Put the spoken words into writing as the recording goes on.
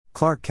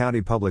Clark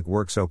County Public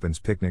Works opens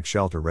picnic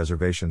shelter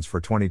reservations for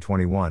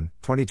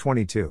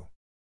 2021-2022.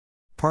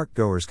 Park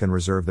goers can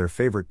reserve their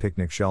favorite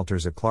picnic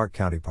shelters at Clark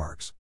County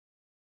Parks.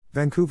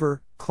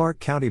 Vancouver, Clark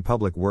County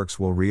Public Works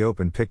will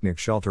reopen picnic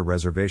shelter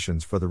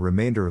reservations for the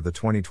remainder of the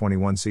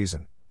 2021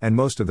 season, and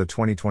most of the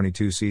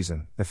 2022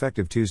 season,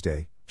 effective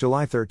Tuesday,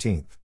 July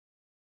 13.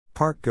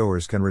 Park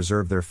goers can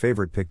reserve their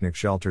favorite picnic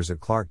shelters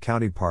at Clark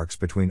County Parks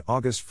between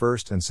August 1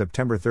 and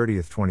September 30,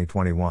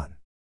 2021.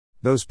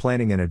 Those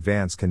planning in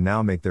advance can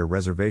now make their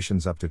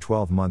reservations up to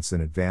 12 months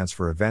in advance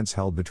for events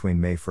held between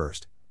May 1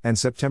 and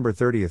September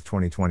 30,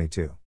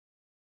 2022.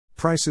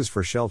 Prices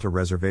for shelter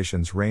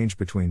reservations range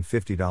between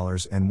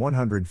 $50 and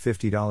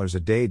 $150 a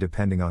day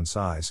depending on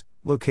size,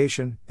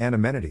 location, and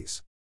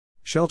amenities.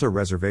 Shelter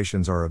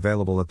reservations are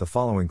available at the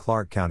following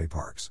Clark County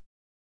parks: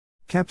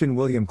 Captain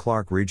William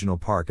Clark Regional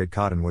Park at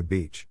Cottonwood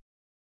Beach,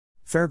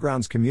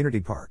 Fairgrounds Community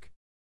Park,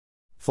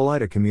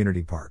 Felida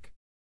Community Park,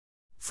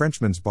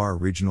 Frenchman's Bar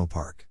Regional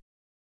Park,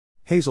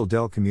 Hazel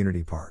Dell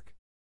Community Park,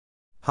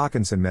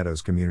 Hawkinson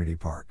Meadows Community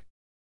Park,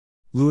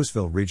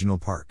 Louisville Regional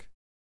Park,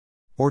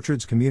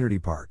 Orchards Community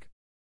Park,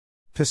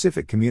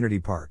 Pacific Community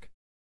Park,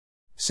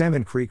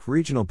 Salmon Creek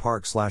Regional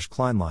Park /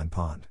 Kleinline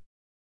Pond,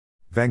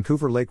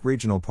 Vancouver Lake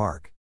Regional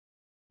Park.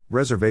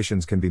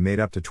 Reservations can be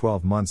made up to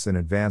 12 months in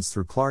advance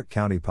through Clark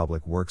County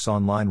Public Works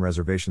online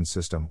reservation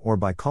system or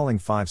by calling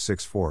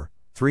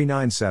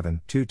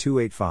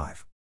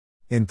 564-397-2285.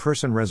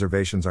 In-person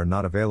reservations are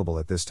not available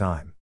at this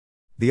time.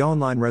 The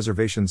online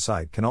reservation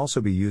site can also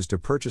be used to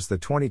purchase the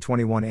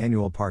 2021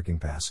 Annual Parking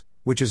Pass,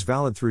 which is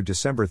valid through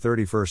December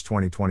 31,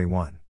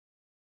 2021.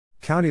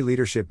 County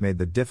leadership made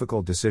the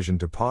difficult decision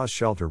to pause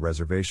shelter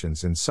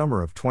reservations in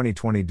summer of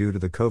 2020 due to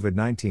the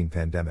COVID-19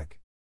 pandemic.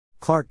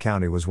 Clark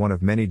County was one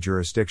of many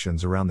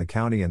jurisdictions around the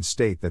county and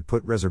state that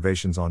put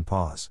reservations on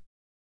pause.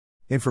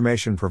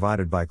 Information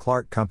provided by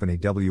Clark Company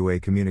WA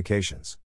Communications.